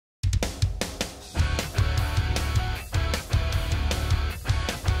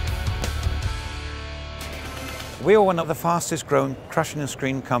We are one of the fastest growing crushing and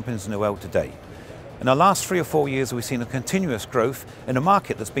screening companies in the world today. In the last 3 or 4 years, we've seen a continuous growth in a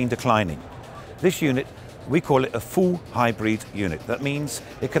market that's been declining. This unit, we call it a full hybrid unit. That means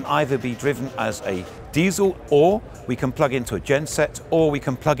it can either be driven as a diesel, or we can plug into a genset, or we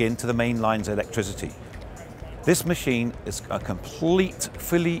can plug into the main line's electricity. This machine is a complete,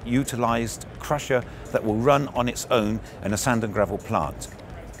 fully utilized crusher that will run on its own in a sand and gravel plant.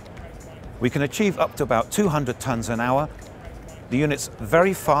 We can achieve up to about 200 tons an hour. The unit's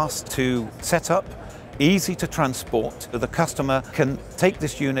very fast to set up, easy to transport. The customer can take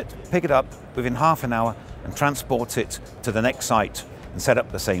this unit, pick it up within half an hour and transport it to the next site and set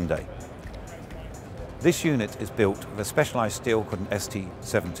up the same day. This unit is built with a specialized steel called an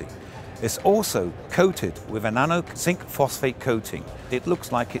ST70. It's also coated with a nano zinc phosphate coating. It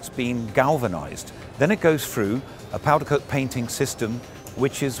looks like it's been galvanized. Then it goes through a powder coat painting system,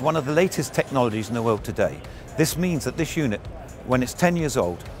 which is one of the latest technologies in the world today. This means that this unit, when it's 10 years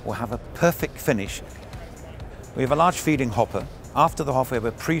old, will have a perfect finish. We have a large feeding hopper. After the hopper, we have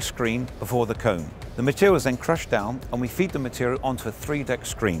a pre-screen before the cone. The material is then crushed down and we feed the material onto a 3-deck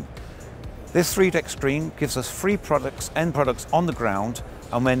screen. This 3-deck screen gives us free products, end products on the ground,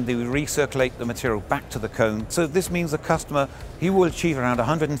 and then we recirculate the material back to the cone. So this means the customer, he will achieve around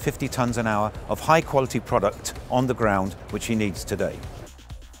 150 tons an hour of high quality product on the ground, which he needs today.